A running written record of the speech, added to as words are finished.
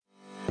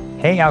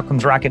Hey,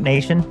 Outcomes Rocket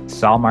Nation.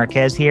 Saul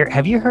Marquez here.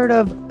 Have you heard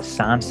of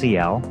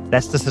SONCL?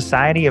 That's the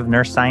Society of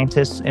Nurse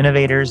Scientists,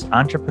 Innovators,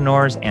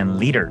 Entrepreneurs, and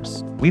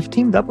Leaders. We've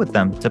teamed up with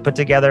them to put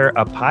together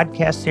a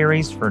podcast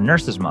series for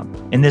Nurses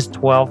Month. In this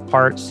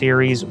 12-part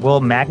series, we'll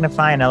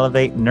magnify and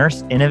elevate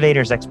nurse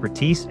innovators'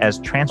 expertise as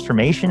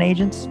transformation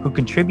agents who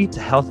contribute to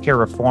healthcare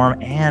reform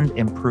and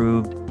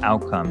improved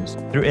outcomes.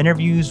 Through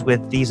interviews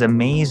with these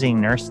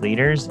amazing nurse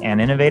leaders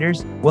and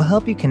innovators, we'll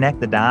help you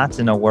connect the dots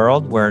in a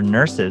world where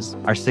nurses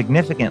are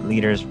significant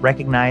leaders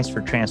recognized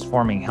for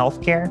transforming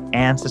healthcare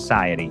and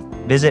society.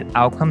 Visit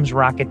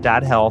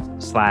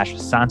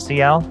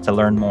outcomesrocket.health/SONCL to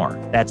learn more.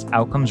 That's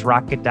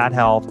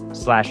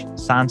outcomesrocket.health/SONCL,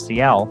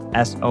 SONSIEL,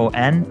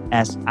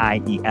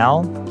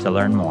 to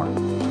learn more.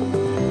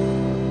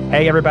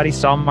 Hey, everybody,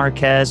 Saul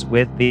Marquez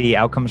with the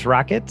Outcomes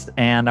Rocket,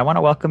 and I want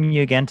to welcome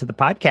you again to the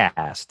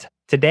podcast.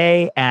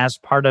 Today, as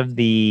part of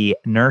the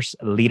Nurse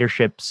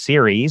Leadership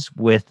Series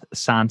with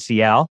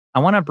SONCL, I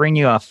want to bring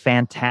you a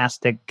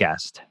fantastic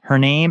guest. Her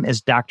name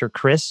is Dr.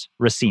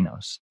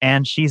 Recinos,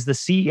 and she's the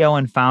CEO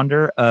and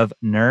founder of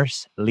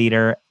Nurse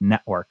Leader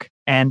Network.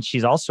 And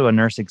she's also a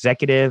nurse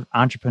executive,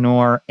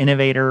 entrepreneur,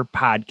 innovator,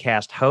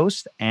 podcast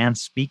host, and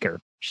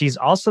speaker. She's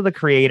also the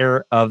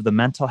creator of the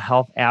mental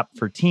health app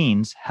for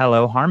teens,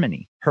 Hello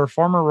Harmony. Her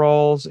former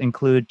roles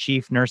include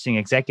Chief Nursing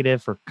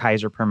Executive for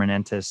Kaiser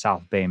Permanente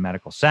South Bay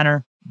Medical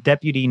Center,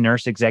 Deputy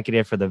Nurse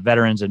Executive for the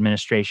Veterans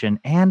Administration,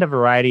 and a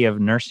variety of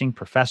nursing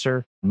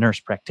professor, nurse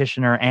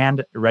practitioner,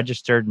 and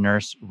registered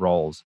nurse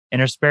roles. In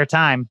her spare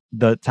time,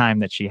 the time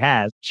that she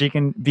has, she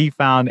can be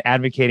found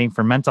advocating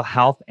for mental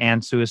health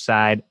and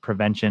suicide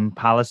prevention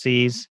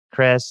policies.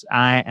 Chris,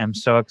 I am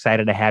so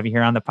excited to have you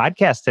here on the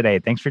podcast today.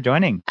 Thanks for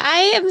joining.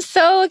 I am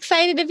so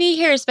excited to be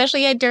here,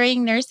 especially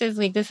during Nurses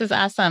Week. This is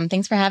awesome.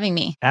 Thanks for having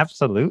me.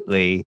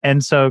 Absolutely.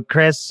 And so,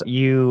 Chris,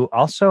 you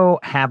also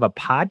have a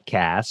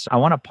podcast. I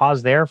want to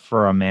pause there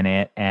for a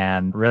minute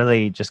and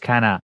really just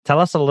kind of tell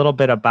us a little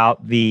bit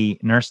about the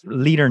Nurse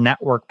Leader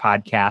Network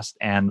podcast.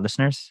 And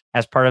listeners,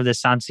 as part of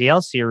this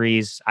SONCL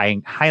series,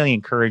 I highly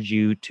encourage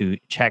you to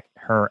check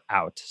her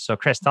out. So,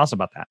 Chris, tell us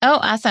about that. Oh,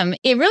 awesome.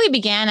 It really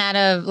began out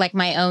of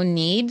my own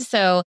need.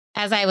 So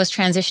as I was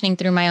transitioning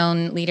through my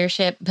own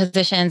leadership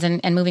positions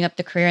and moving up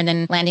the career and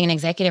then landing an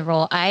executive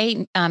role,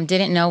 I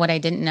didn't know what I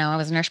didn't know. I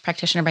was a nurse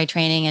practitioner by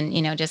training and,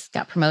 just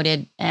got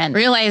promoted and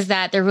realized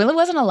that there really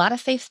wasn't a lot of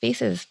safe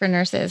spaces for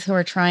nurses who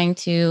are trying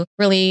to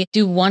really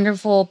do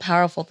wonderful,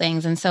 powerful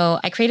things. And so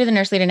I created the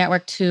Nurse Leader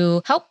Network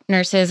to help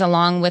nurses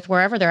along with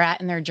wherever they're at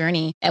in their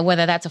journey,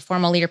 whether that's a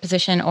formal leader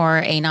position or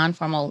a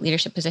non-formal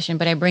leadership position.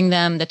 But I bring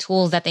them the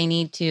tools that they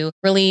need to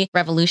really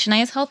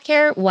revolutionize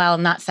healthcare while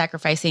not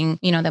sacrificing,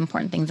 the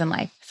important things in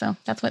life. So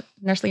that's what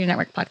Nurse Leader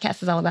Network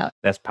podcast is all about.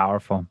 That's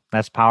powerful.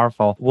 That's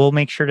powerful. We'll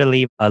make sure to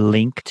leave a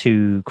link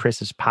to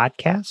Chris's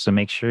podcast. So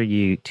make sure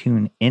you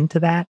tune into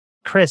that.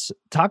 Chris,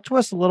 talk to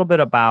us a little bit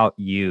about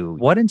you.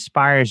 What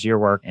inspires your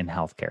work in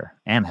healthcare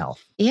and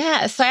health?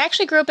 Yeah. So I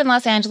actually grew up in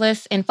Los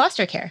Angeles in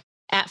foster care.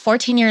 At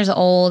 14 years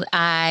old,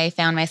 I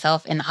found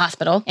myself in the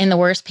hospital in the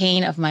worst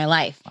pain of my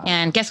life. Wow.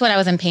 And guess what I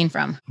was in pain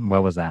from?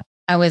 What was that?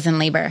 I was in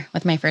labor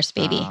with my first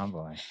baby. Oh,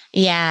 boy.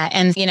 Yeah.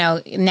 And,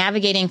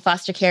 navigating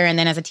foster care and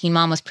then as a teen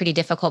mom was pretty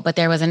difficult. But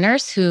there was a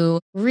nurse who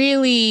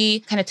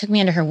really kind of took me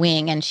under her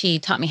wing and she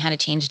taught me how to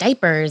change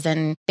diapers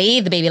and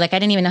bathe the baby. I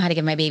didn't even know how to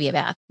give my baby a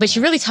bath. But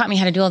she really taught me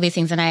how to do all these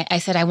things. And I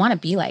said, I want to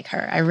be like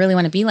her. I really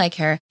want to be like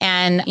her.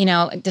 And,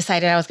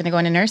 decided I was going to go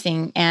into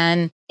nursing.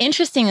 And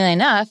interestingly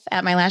enough,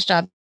 at my last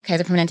job,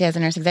 Kaiser Permanente as a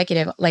nurse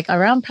executive,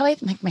 around probably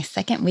my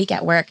second week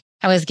at work,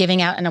 I was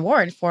giving out an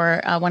award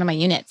for one of my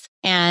units.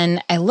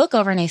 And I look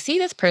over and I see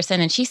this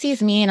person and she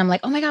sees me and I'm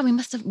like, oh my God,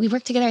 we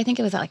worked together. I think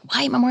it was at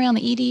Wyatt Memorial on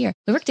the ED or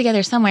we worked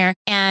together somewhere.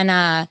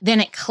 And then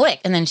it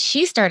clicked and then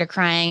she started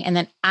crying and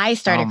then I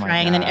started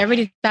crying and then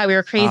everybody thought we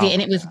were crazy.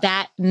 And it was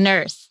that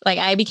nurse.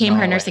 I became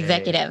her nurse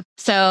executive.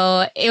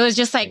 So it was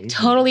just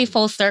totally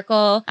full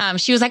circle.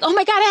 She was like, oh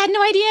my God, I had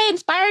no idea I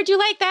inspired you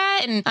like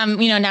that. And,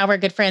 now we're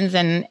good friends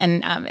and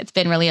it's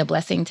been really a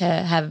blessing to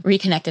have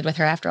reconnected with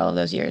her after all of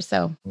those years.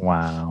 So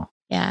wow.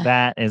 Yeah.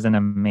 That is an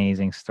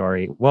amazing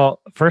story.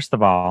 Well, first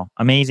of all,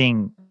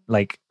 amazing.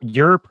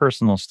 Your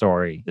personal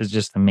story is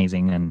just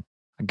amazing. And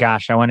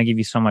gosh, I want to give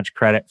you so much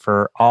credit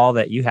for all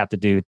that you have to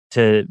do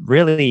to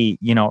really,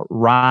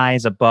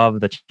 rise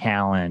above the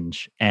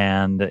challenge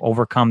and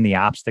overcome the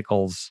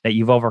obstacles that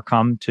you've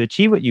overcome to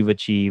achieve what you've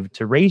achieved,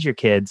 to raise your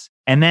kids.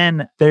 And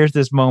then there's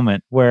this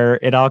moment where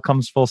it all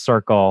comes full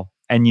circle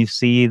and you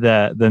see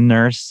the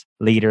nurse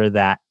leader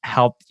that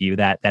helped you,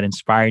 that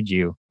inspired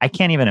you. I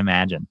can't even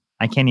imagine.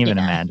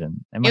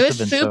 Imagine. It was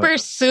super,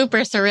 super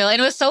surreal. And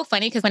it was so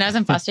funny because when I was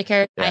in foster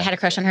care, I had a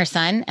crush on her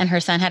son and her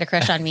son had a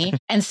crush on me.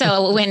 And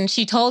so when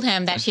she told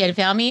him that she had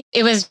found me,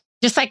 it was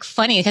just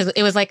funny because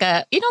it was like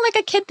a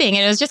kid thing.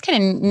 And it was just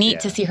kind of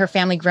neat to see her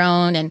family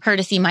grown and her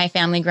to see my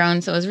family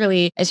grown. So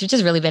it's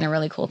just really been a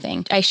really cool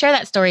thing. I share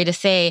that story to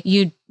say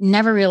you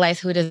never realize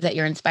who it is that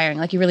you're inspiring.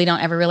 Like you really don't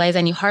ever realize,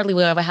 and you hardly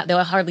will ever,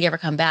 they'll hardly ever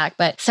come back.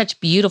 But such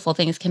beautiful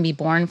things can be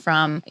born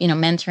from,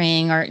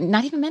 mentoring, or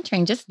not even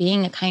mentoring, just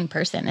being a kind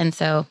person. And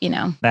so,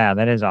 Yeah,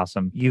 that is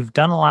awesome. You've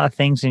done a lot of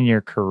things in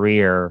your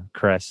career,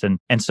 Chris.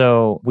 And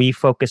so we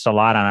focus a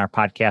lot on our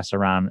podcast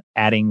around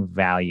adding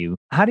value.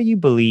 How do you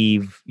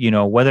believe,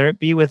 whether it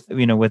be with,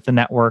 with the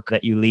network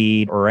that you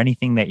lead or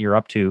anything that you're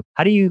up to,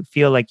 how do you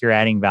feel like you're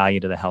adding value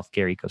to the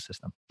healthcare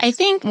ecosystem? I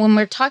think when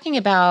we're talking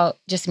about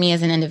just me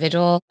as an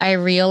individual, I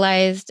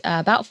realized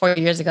about 4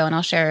 years ago, and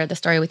I'll share the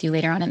story with you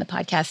later on in the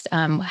podcast,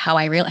 how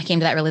I came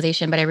to that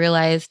realization, but I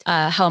realized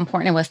how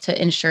important it was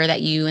to ensure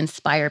that you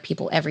inspire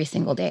people every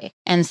single day.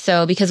 And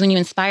so, because when you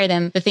inspire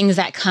them, the things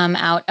that come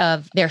out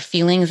of their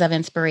feelings of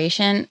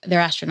inspiration, they're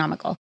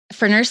astronomical.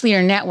 For Nurse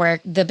Leader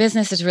Network, the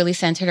business is really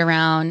centered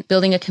around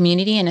building a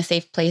community and a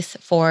safe place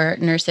for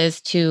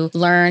nurses to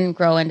learn,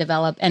 grow, and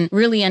develop, and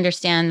really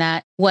understand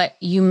that what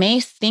you may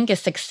think is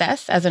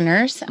success as a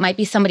nurse might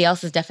be somebody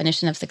else's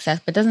definition of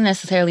success, but doesn't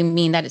necessarily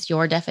mean that it's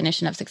your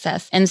definition of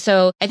success. And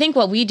so I think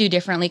what we do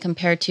differently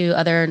compared to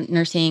other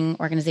nursing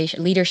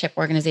leadership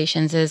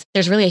organizations is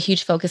there's really a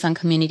huge focus on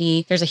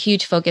community. There's a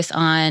huge focus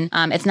on,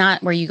 it's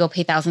not where you go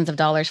pay thousands of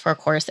dollars for a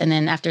course, and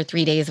then after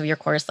 3 days of your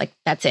course,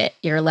 that's it.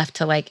 You're left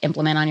to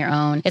implement on your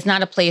own. It's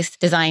not a place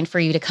designed for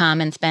you to come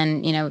and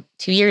spend,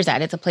 2 years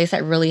at. It's a place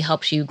that really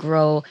helps you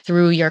grow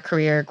through your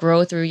career,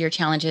 grow through your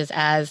challenges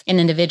as an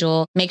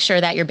individual, make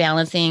sure that you're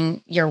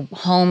balancing your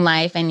home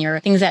life and your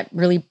things that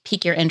really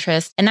pique your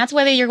interest. And that's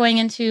whether you're going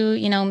into,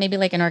 maybe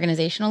like an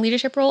organizational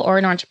leadership role or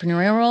an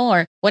entrepreneurial role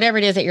or whatever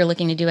it is that you're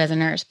looking to do as a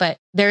nurse. But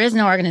there is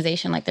no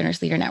organization like the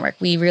Nurse Leader Network.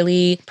 We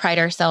really pride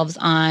ourselves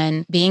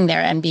on being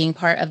there and being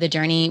part of the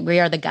journey. We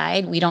are the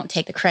guide. We don't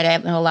take the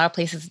credit. In a lot of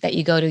places that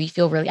you go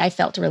to, I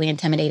felt really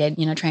intimidated,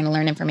 trying to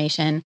learn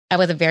information. I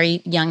was a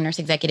very young nurse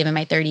executive in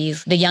my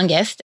 30s, the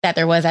youngest that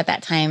there was at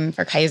that time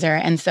for Kaiser.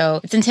 And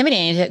so it's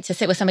intimidating to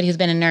sit with somebody who's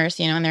been a nurse,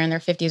 and they're in their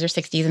 50s or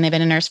 60s and they've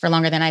been a nurse for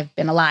longer than I've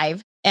been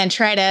alive, and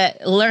try to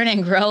learn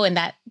and grow in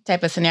that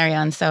type of scenario.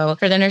 And so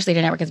for the Nurse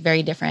Leader Network, it's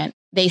very different.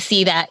 They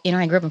see that,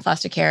 I grew up in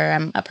foster care.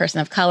 I'm a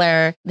person of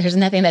color. There's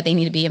nothing that they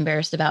need to be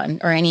embarrassed about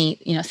or any,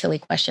 silly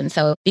questions.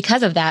 So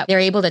because of that, they're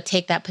able to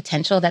take that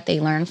potential that they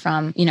learn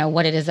from,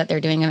 what it is that they're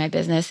doing in my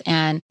business.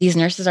 And these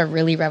nurses are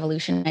really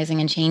revolutionizing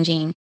and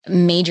changing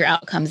major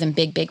outcomes in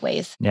big, big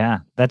ways. Yeah,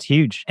 that's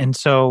huge. And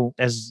so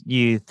as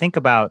you think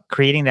about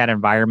creating that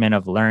environment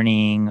of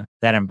learning,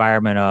 that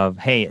environment of,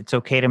 hey, it's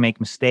okay to make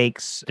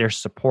mistakes. There's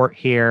support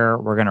here.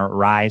 We're going to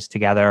rise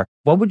together.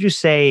 What would you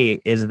say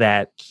is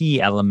that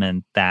key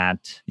element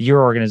that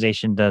your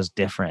organization does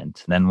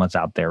different than what's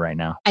out there right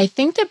now? I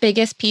think the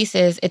biggest piece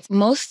is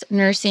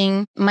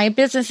my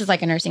business is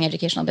like a nursing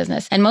educational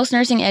business. And most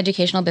nursing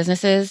educational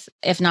businesses,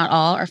 if not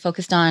all, are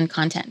focused on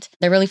content.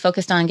 They're really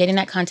focused on getting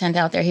that content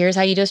out there. Here's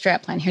how you do a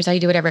strat plan. Here's how you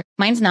do whatever.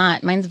 Mine's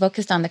not. Mine's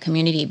focused on the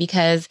community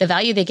because the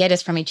value they get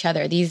is from each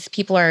other. These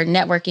people are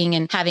networking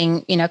and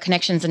having,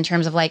 connections in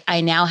terms of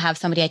I now have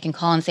somebody I can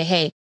call and say,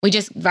 hey,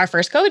 our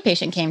first COVID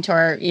patient came to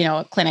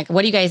our, clinic.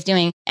 What are you guys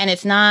doing? And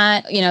it's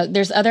not,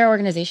 there's other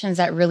organizations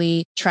that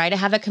really try to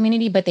have a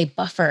community, but they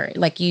buffer.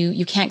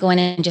 You can't go in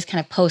and just kind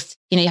of post,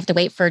 you have to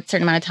wait for a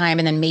certain amount of time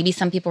and then maybe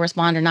some people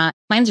respond or not.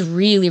 Mine's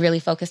really, really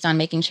focused on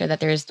making sure that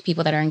there's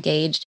people that are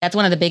engaged. That's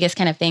one of the biggest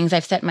kind of things.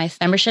 I've set my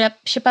membership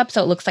up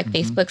so it looks like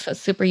Facebook, so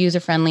it's super user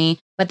friendly.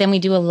 But then we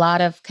do a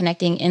lot of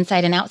connecting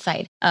inside and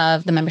outside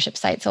of the membership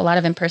site. So a lot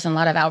of in person, a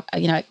lot of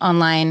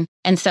online.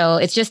 And so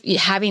it's just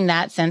having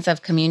that sense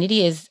of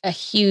community is a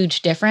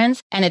huge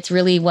difference. And it's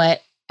really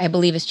what I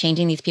believe is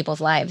changing these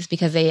people's lives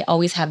because they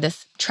always have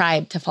this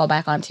tribe to fall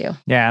back onto.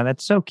 Yeah,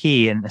 that's so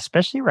key. And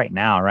especially right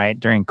now, right?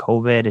 During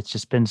COVID, it's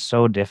just been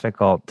so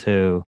difficult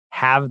to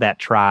have that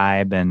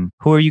tribe. And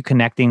who are you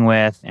connecting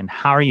with and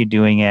how are you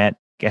doing it?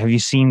 Have you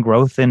seen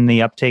growth in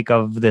the uptake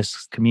of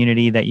this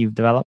community that you've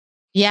developed?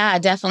 Yeah,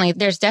 definitely.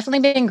 There's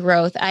definitely been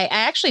growth. I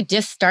actually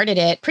just started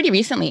it pretty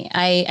recently.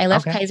 I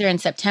left Kaiser in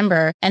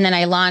September and then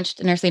I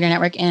launched Nurse Leader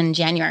Network in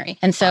January.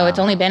 And so it's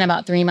only been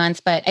about 3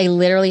 months, but I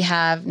literally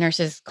have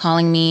nurses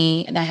calling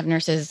me and I have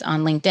nurses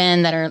on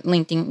LinkedIn that are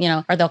linking,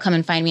 or they'll come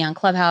and find me on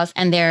Clubhouse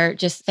and they're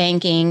just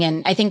thanking.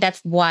 And I think that's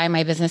why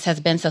my business has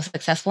been so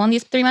successful in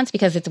these 3 months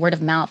because it's word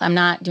of mouth. I'm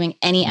not doing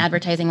any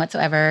advertising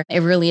whatsoever.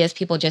 It really is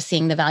people just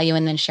seeing the value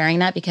and then sharing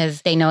that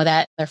because they know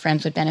that their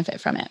friends would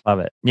benefit from it. Love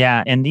it.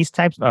 Yeah. And these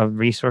types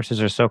of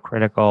resources are so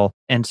critical.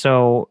 And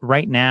so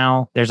right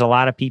now, there's a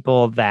lot of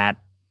people that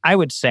I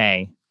would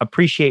say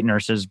appreciate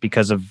nurses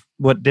because of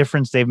what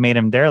difference they've made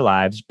in their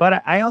lives.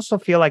 But I also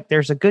feel like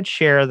there's a good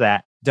share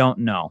that don't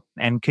know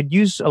and could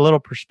use a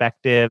little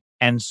perspective.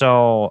 And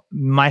so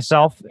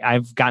myself,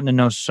 I've gotten to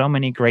know so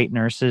many great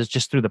nurses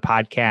just through the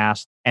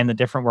podcast and the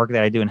different work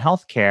that I do in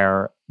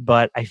healthcare.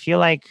 But I feel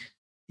like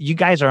you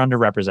guys are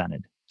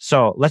underrepresented.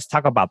 So let's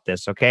talk about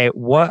this, okay?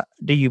 What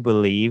do you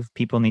believe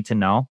people need to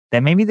know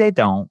that maybe they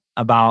don't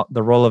about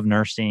the role of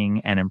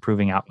nursing and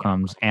improving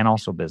outcomes and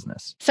also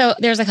business? So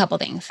there's a couple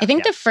things. I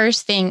think the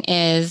first thing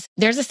is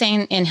there's a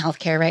saying in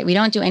healthcare, right? We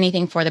don't do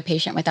anything for the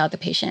patient without the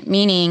patient,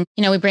 meaning,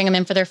 we bring them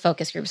in for their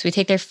focus groups. We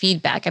take their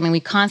feedback. I mean, we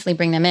constantly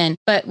bring them in,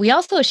 but we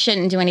also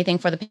shouldn't do anything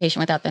for the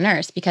patient without the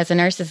nurse, because the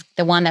nurse is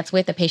the one that's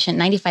with the patient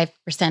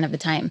 95% of the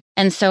time.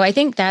 And so I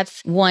think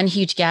that's one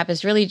huge gap,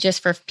 is really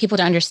just for people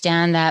to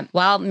understand that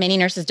while many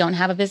nurses don't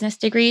have a business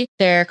degree,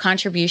 their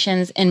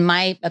contributions, in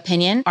my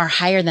opinion, are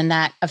higher than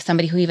that of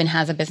somebody who even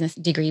has a business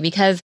degree,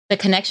 because the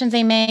connections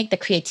they make, the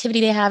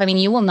creativity they have. I mean,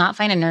 you will not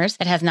find a nurse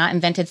that has not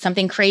invented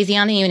something crazy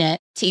on the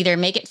unit to either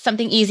make it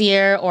something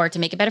easier or to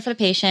make it better for the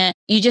patient.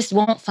 You just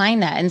won't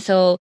find that. And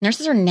so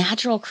nurses are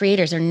natural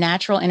creators, they're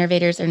natural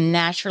innovators, they're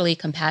naturally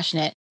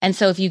compassionate. And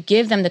so if you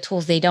give them the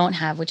tools they don't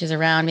have, which is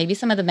around maybe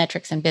some of the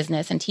metrics in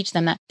business, and teach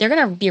them that, they're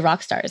going to be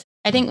rock stars.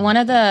 I think one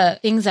of the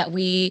things that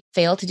we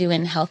fail to do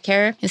in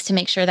healthcare is to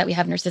make sure that we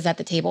have nurses at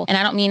the table. And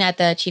I don't mean at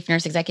the chief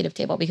nurse executive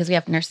table, because we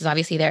have nurses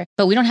obviously there,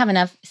 but we don't have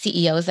enough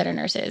CEOs that are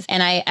nurses.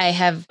 And I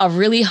have a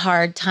really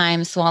hard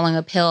time swallowing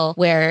a pill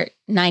where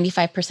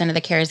 95% of the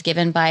care is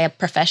given by a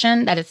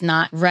profession that is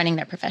not running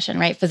their profession,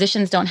 right?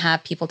 Physicians don't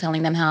have people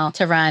telling them how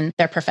to run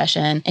their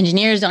profession.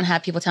 Engineers don't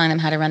have people telling them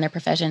how to run their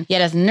profession.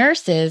 Yet as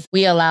nurses,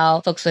 we allow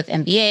folks with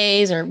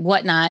MBAs or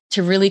whatnot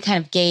to really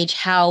kind of gauge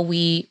how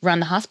we run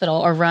the hospital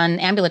or run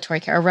ambulatory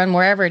care or run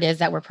wherever it is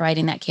that we're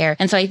providing that care.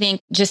 And so I think,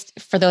 just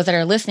for those that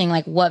are listening,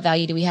 like, what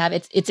value do we have?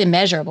 It's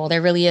immeasurable.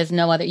 There really is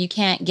no other. You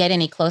can't get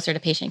any closer to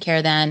patient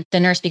care than the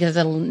nurse, because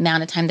of the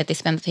amount of time that they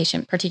spend with the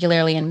patient,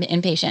 particularly in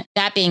inpatient.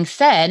 That being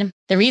said,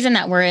 the reason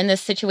that we're in this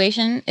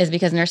situation is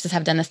because nurses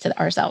have done this to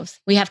ourselves.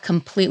 We have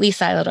completely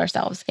siloed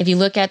ourselves. If you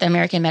look at the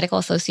American Medical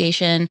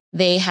Association,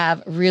 they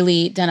have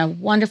really done a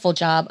wonderful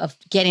job of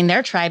getting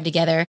their tribe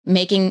together,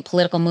 making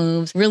political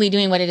moves, really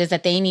doing what it is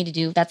that they need to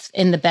do that's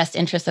in the best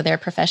interest of their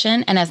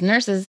profession. And as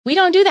nurses, we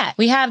don't do that.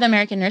 We have the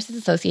American Nurses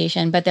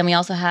Association, but then we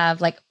also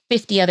have like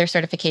 50 other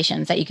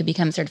certifications that you could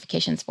become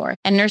certifications for.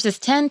 And nurses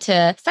tend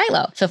to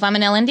silo. So if I'm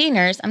an L&D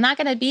nurse, I'm not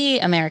going to be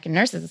American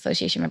Nurses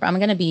Association member. I'm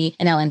going to be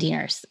an L&D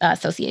nurse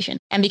association.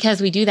 And because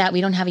we do that,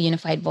 we don't have a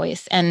unified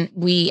voice. And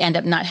we end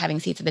up not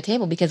having seats at the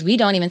table because we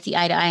don't even see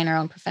eye to eye in our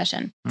own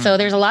profession. So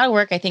there's a lot of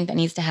work, I think, that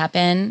needs to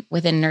happen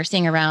within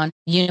nursing around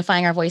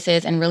unifying our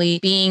voices and really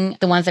being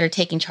the ones that are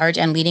taking charge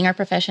and leading our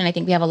profession. I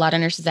think we have a lot of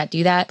nurses that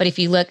do that. But if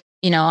you look,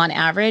 on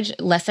average,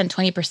 less than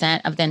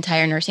 20% of the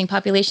entire nursing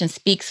population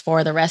speaks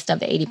for the rest of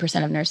the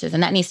 80% of nurses.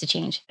 And that needs to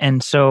change.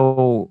 And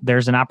so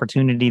there's an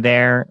opportunity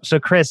there. So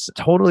Chris,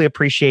 totally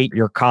appreciate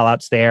your call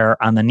outs there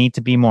on the need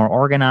to be more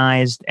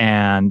organized,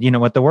 and,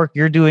 what the work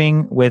you're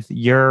doing with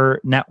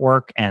your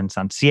network and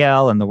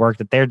Sanciel and the work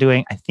that they're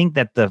doing. I think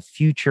that the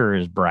future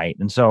is bright.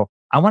 And so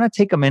I want to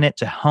take a minute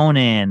to hone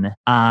in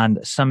on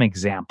some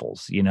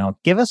examples.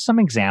 Give us some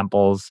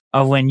examples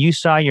of when you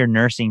saw your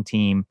nursing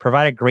team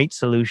provide a great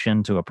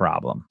solution to a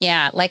problem.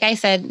 Yeah, like I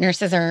said,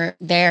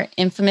 they're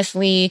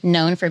infamously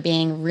known for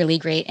being really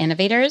great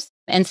innovators.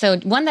 And so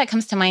one that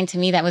comes to mind to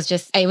me that was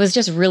just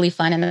really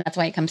fun, and that's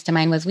why it comes to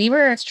mind, was we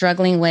were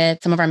struggling with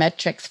some of our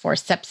metrics for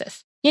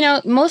sepsis.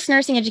 Most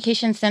nursing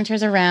education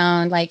centers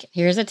around like,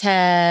 here's a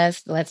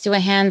test, let's do a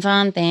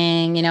hands-on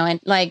thing, and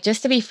like,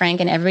 just to be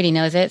frank, and everybody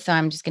knows it, so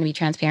I'm just going to be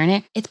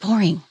transparent, it's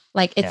boring.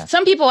 Like,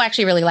 some people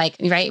actually really like,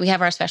 right? We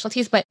have our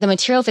specialties, but the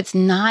material, if it's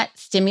not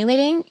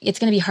stimulating, it's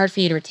going to be hard for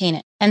you to retain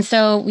it. And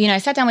so, I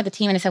sat down with the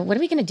team and I said, what are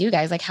we going to do,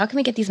 guys? Like, how can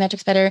we get these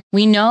metrics better?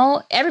 We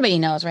know, everybody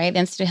knows, right? The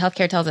Institute of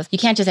Healthcare tells us you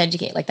can't just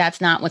educate. Like, that's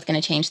not what's going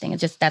to change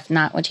things. That's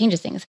not what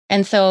changes things.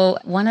 And so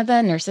one of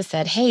the nurses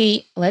said,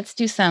 hey, let's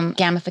do some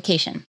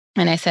gamification.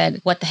 And I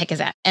said, what the heck is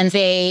that? And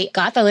they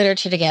got the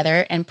literature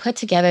together and put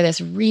together this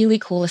really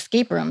cool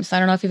escape room. So I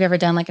don't know if you've ever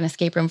done like an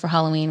escape room for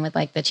Halloween with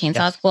like the chainsaws.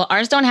 Yes. Well,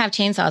 ours don't have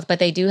chainsaws, but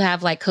they do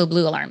have like code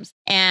blue alarms.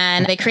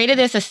 And they created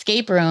this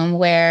escape room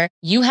where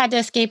you had to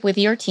escape with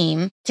your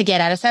team to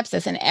get out of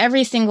sepsis. And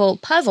every single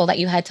puzzle that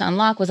you had to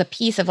unlock was a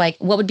piece of like,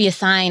 what would be a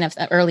sign of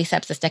early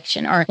sepsis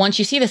detection? Or once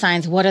you see the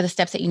signs, what are the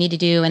steps that you need to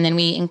do? And then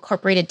we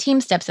incorporated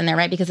team steps in there,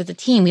 right? Because it's a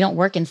team. We don't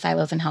work in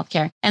silos in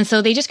healthcare. And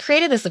so they just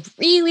created this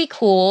really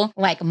cool,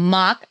 like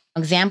mock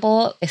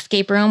example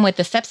escape room with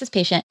the sepsis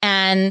patient,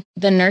 and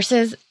the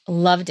nurses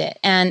loved it.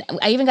 And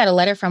I even got a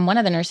letter from one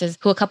of the nurses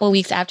who, a couple of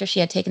weeks after she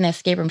had taken the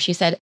escape room, she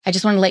said, I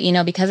just want to let you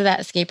know, because of that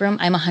escape room,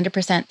 I'm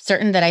 100%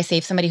 certain that I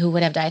saved somebody who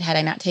would have died had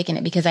I not taken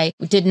it, because I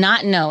did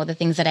not know the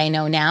things that I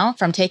know now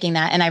from taking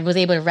that. And I was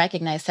able to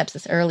recognize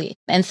sepsis early.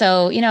 And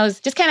so, it's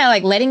just kind of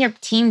like letting your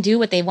team do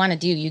what they want to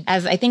do.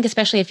 As I think,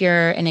 especially if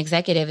you're an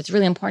executive, it's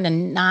really important to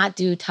not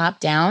do top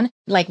down,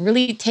 like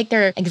really take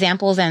their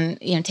examples and,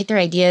 take their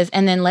ideas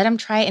and then let them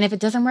try it. And if it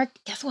doesn't work,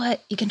 guess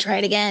what? You can try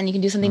it again. You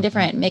can do something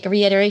different, make a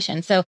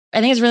reiteration. So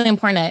I think it's really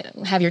important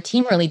to have your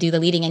team really do the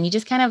leading, and you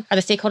just kind of are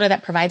the stakeholder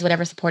that provides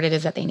whatever support it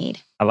is that they need.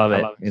 I love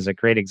it. It's a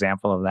great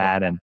example of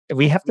that. And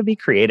we have to be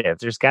creative.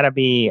 There's got to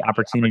be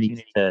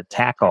opportunities to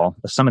tackle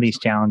some of these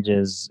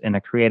challenges in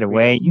a creative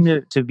way. You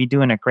need to be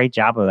doing a great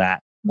job of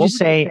that. would you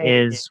say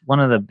is one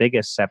of the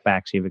biggest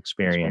setbacks you've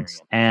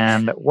experienced?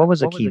 And what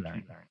was a key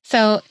learning?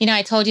 So,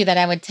 I told you that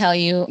I would tell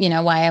you,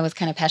 why I was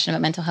kind of passionate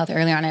about mental health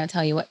earlier on. I would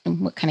tell you what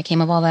kind of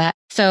came of all that.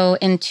 So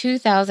in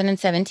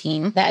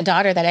 2017, that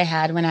daughter that I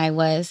had when I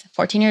was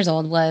 14 years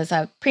old was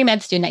a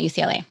pre-med student at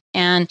UCLA.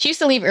 And she used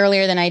to leave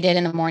earlier than I did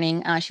in the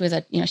morning. She was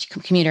she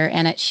commuter.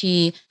 And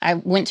I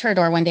went to her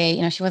door one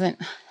day, she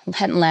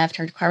hadn't left.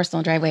 Her car was still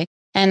in the driveway.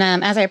 And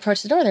as I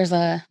approached the door, there's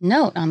a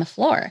note on the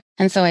floor.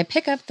 And so I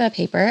pick up the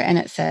paper and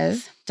it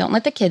says, "Don't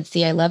let the kids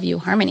see I love you,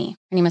 Harmony."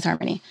 Her name is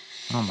Harmony.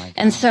 Oh my God.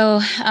 And so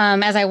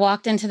as I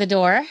walked into the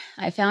door,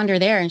 I found her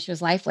there and she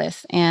was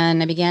lifeless.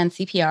 And I began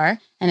CPR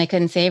and I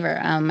couldn't save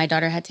her. My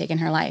daughter had taken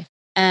her life.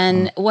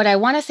 And what I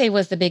want to say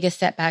was the biggest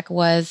setback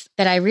was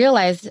that I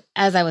realized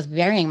as I was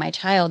burying my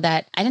child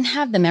that I didn't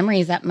have the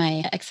memories that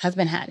my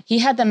ex-husband had. He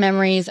had the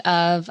memories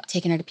of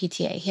taking her to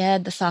PTA. He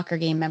had the soccer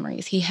game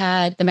memories. He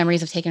had the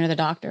memories of taking her to the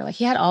doctor. Like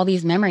he had all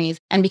these memories.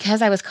 And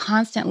because I was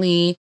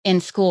constantly in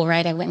school,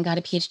 right? I went and got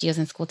a PhD. I was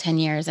in school 10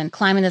 years and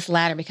climbing this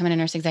ladder, becoming a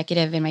nurse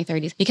executive in my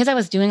 30s. Because I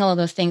was doing all of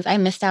those things, I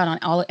missed out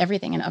on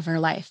everything of her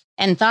life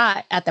and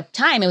thought at the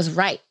time it was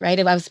right?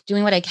 I was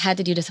doing what I had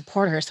to do to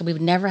support her. So we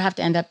would never have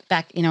to end up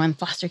back, in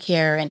foster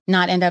care and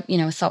not end up,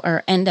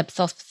 end up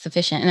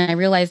self-sufficient. And I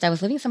realized I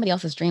was living somebody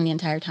else's dream the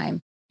entire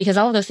time. Because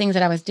all of those things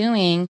that I was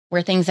doing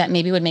were things that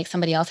maybe would make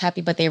somebody else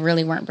happy, but they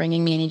really weren't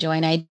bringing me any joy.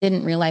 And I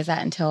didn't realize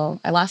that until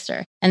I lost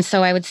her. And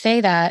so I would say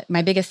that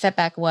my biggest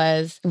setback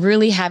was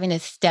really having to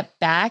step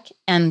back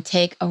and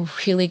take a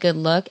really good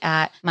look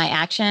at my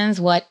actions,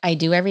 what I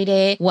do every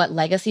day, what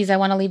legacies I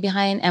want to leave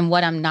behind, and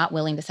what I'm not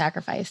willing to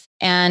sacrifice.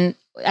 And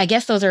I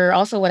guess those are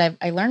also what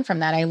I learned from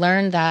that. I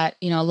learned that,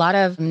 a lot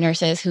of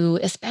nurses who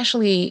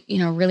especially,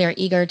 really are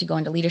eager to go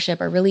into leadership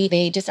or really,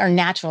 they just are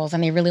naturals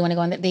and they really want to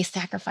go in, they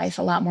sacrifice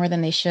a lot more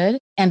than they should.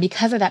 And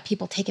because of that,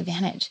 people take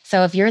advantage.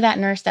 So if you're that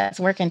nurse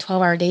that's working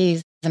 12-hour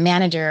days as a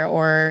manager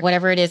or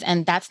whatever it is,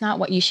 and that's not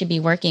what you should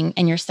be working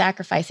and you're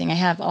sacrificing. I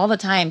have all the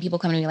time people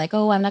come to me like,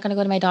 "Oh, I'm not going to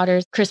go to my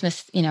daughter's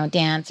Christmas,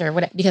 dance or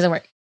whatever because of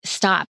work."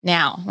 Stop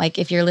now. Like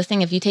if you're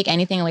listening, if you take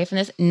anything away from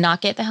this,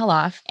 knock it the hell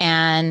off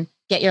and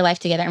get your life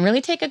together and really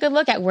take a good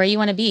look at where you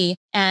want to be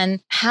and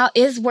how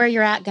is where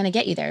you're at going to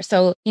get you there.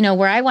 So,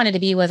 where I wanted to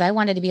be was I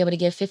wanted to be able to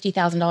give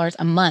 $50,000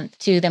 a month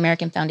to the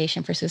American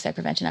Foundation for Suicide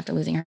Prevention after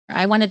losing her.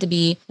 I wanted to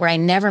be where I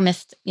never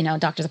missed,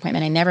 doctor's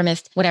appointment. I never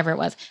missed whatever it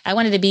was. I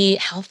wanted to be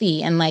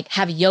healthy and like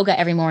have yoga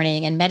every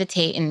morning and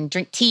meditate and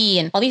drink tea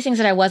and all these things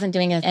that I wasn't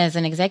doing as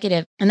an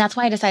executive. And that's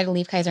why I decided to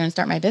leave Kaiser and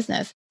start my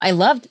business. I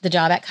loved the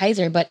job at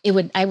Kaiser, but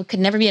I could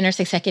never be a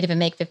nurse executive and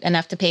make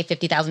enough to pay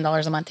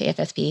 $50,000 a month to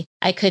AFSP.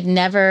 I could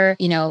never,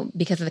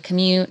 because of the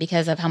commute,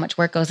 because of how much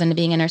work goes into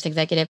being a nurse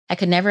executive, I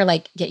could never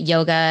get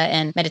yoga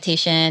and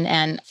meditation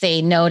and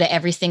say no to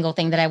every single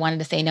thing that I wanted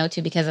to say no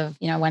to because of,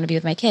 I want to be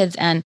with my kids.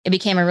 And it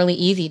became a really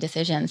easy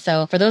decision.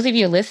 So for those of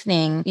you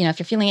listening, if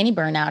you're feeling any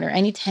burnout or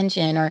any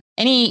tension or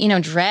any,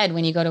 dread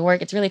when you go to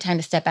work, it's really time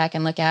to step back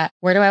and look at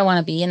where do I want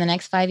to be in the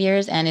next 5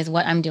 years? And is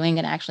what I'm doing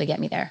going to actually get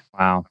me there?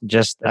 Wow.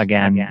 Just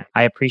again,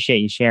 I appreciate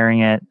you sharing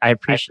it. I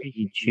appreciate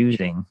you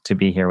choosing to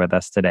be here with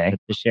us today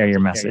to share your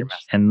message.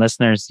 And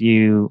listeners,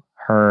 you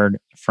heard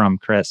from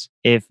Chris.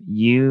 If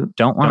you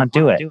don't want to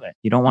do it,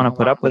 you don't want to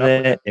put up with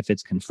it, if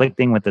it's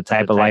conflicting with the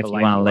type of life you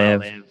want to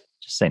live,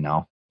 just say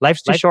no.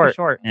 Life's too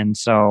short. And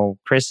so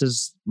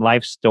Chris's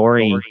life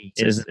story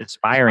is an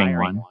inspiring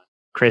one.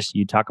 Chris,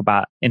 you talk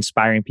about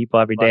inspiring people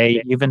every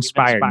day. You've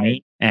inspired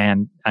me.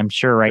 And I'm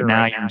sure right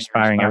now you're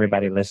inspiring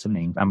everybody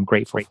listening. I'm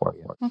grateful for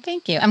you. Well,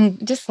 thank you.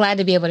 I'm just glad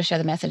to be able to share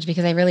the message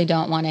because I really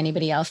don't want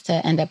anybody else to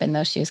end up in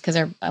those shoes because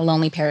they're a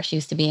lonely pair of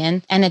shoes to be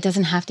in. And it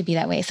doesn't have to be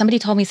that way. Somebody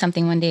told me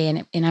something one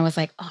day and I was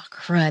like, oh,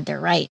 crud, they're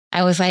right.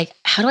 I was like,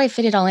 how do I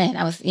fit it all in?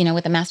 I was,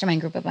 with a mastermind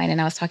group of mine and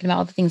I was talking about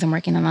all the things I'm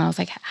working on. And I was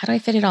like, how do I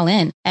fit it all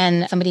in?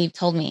 And somebody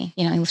told me,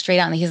 he was straight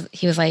out and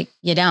he was like,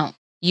 you don't.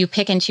 You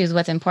pick and choose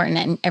what's important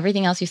and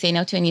everything else you say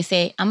no to. And you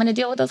say, I'm going to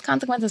deal with those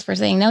consequences for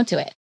saying no to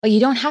it. But you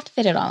don't have to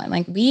fit it all in.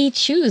 Like we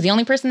choose. The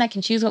only person that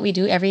can choose what we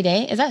do every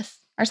day is us,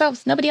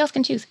 ourselves. Nobody else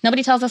can choose.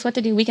 Nobody tells us what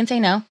to do. We can say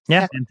no.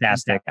 Yeah,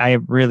 fantastic. I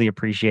really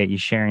appreciate you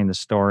sharing the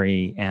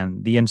story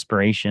and the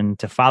inspiration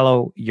to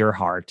follow your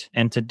heart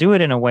and to do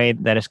it in a way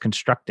that is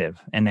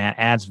constructive and that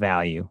adds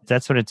value.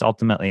 That's what it's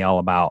ultimately all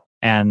about.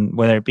 And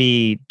whether it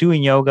be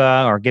doing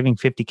yoga or giving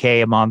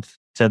 $50K a month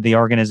to the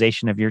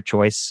organization of your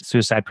choice,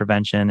 suicide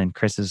prevention in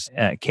Chris's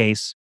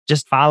case,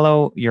 just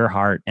follow your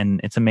heart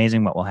and it's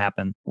amazing what will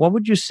happen. What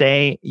would you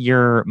say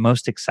you're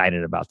most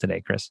excited about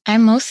today, Chris?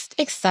 I'm most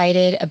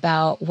excited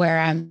about where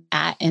I'm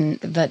at in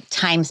the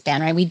time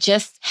span, right? We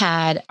just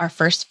had our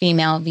first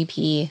female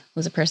VP,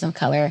 who's a person of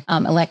color,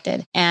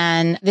 elected.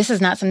 And this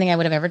is not something I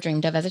would have ever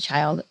dreamed of as a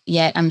child.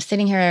 Yet I'm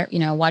sitting here,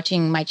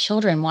 watching my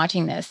children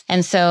watching this.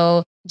 And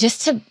so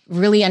just to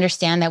really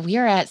understand that we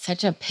are at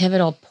such a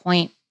pivotal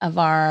point of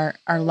our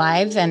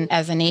lives and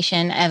as a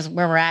nation, as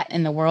where we're at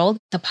in the world,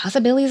 the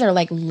possibilities are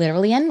like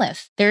literally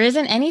endless. There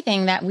isn't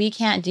anything that we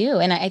can't do.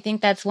 And I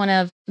think that's one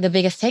of the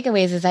biggest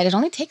takeaways is that it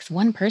only takes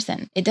one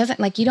person. It doesn't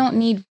like you don't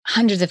need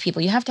hundreds of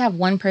people. You have to have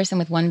one person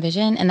with one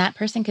vision, and that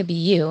person could be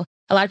you.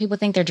 A lot of people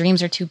think their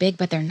dreams are too big,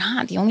 but they're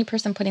not. The only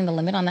person putting the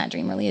limit on that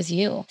dream really is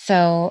you.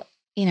 So,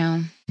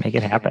 make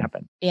it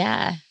happen.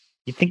 Yeah.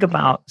 You think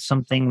about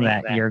something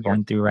that you're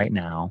going through right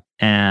now,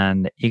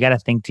 and you got to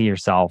think to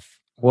yourself,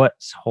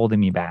 what's holding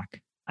me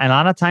back? And a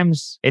lot of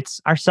times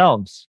it's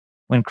ourselves.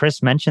 When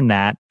Chris mentioned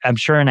that, I'm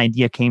sure an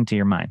idea came to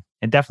your mind.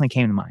 It definitely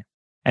came to mind.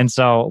 And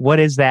so what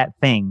is that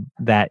thing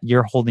that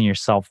you're holding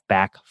yourself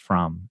back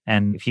from?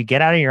 And if you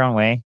get out of your own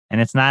way, and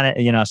it's not,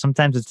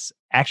 sometimes it's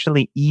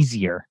actually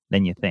easier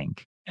than you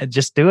think.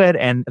 Just do it,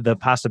 and the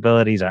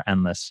possibilities are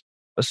endless.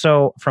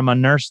 So from a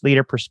nurse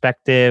leader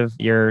perspective,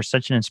 you're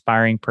such an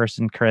inspiring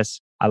person,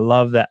 Chris. I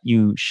love that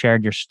you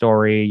shared your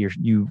story. You're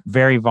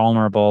very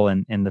vulnerable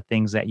in the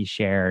things that you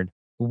shared.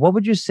 What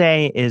would you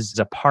say is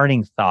a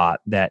parting thought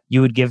that you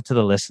would give to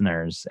the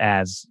listeners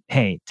as,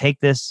 hey, take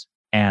this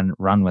and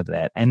run with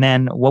it? And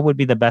then what would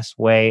be the best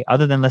way,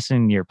 other than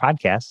listening to your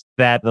podcast,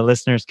 that the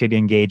listeners could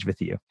engage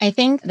with you? I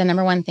think the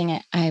number one thing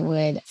I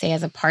would say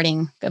as a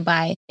parting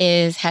goodbye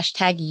is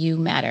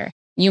 #YouMatter.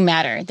 You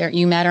matter.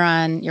 You matter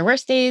on your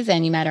worst days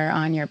and you matter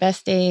on your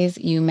best days.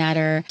 You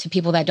matter to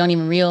people that don't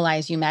even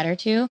realize you matter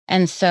to.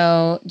 And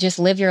so just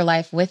live your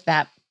life with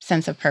that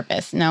sense of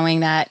purpose, knowing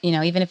that,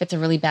 even if it's a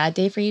really bad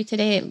day for you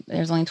today,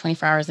 there's only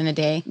 24 hours in a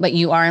day, but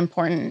you are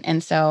important.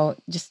 And so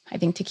just, I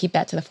think to keep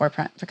that to the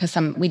forefront, because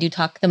we do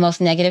talk the most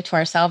negative to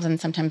ourselves.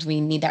 And sometimes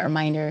we need that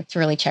reminder to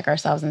really check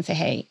ourselves and say,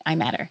 hey, I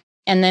matter.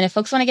 And then if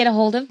folks want to get a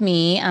hold of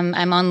me, I'm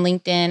on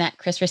LinkedIn at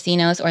Chris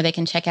Recinos, or they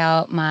can check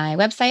out my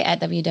website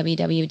at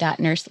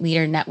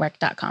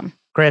www.nurseleadernetwork.com.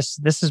 Chris,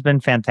 this has been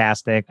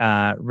fantastic.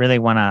 Really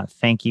want to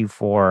thank you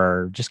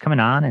for just coming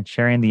on and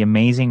sharing the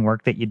amazing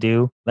work that you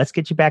do. Let's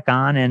get you back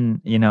on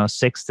in,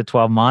 6 to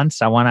 12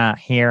 months. I want to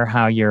hear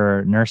how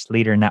your Nurse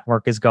Leader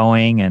Network is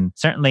going, and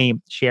certainly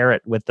share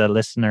it with the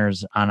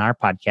listeners on our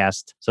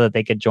podcast so that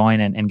they could join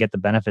and get the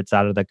benefits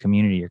out of the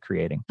community you're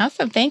creating.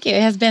 Awesome. Thank you.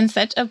 It has been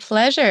such a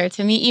pleasure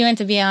to meet you and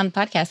to be on the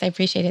podcast. I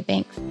appreciate it.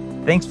 Thanks.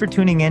 Thanks for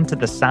tuning in to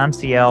the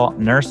SANCL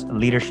Nurse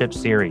Leadership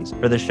Series.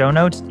 For the show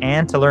notes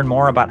and to learn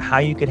more about how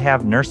you could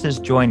have nurses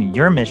join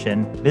your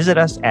mission, visit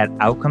us at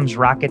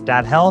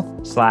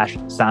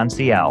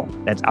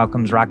outcomesrocket.health/SANCL. That's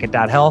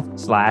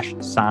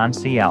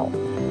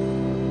outcomesrocket.health/SANCL.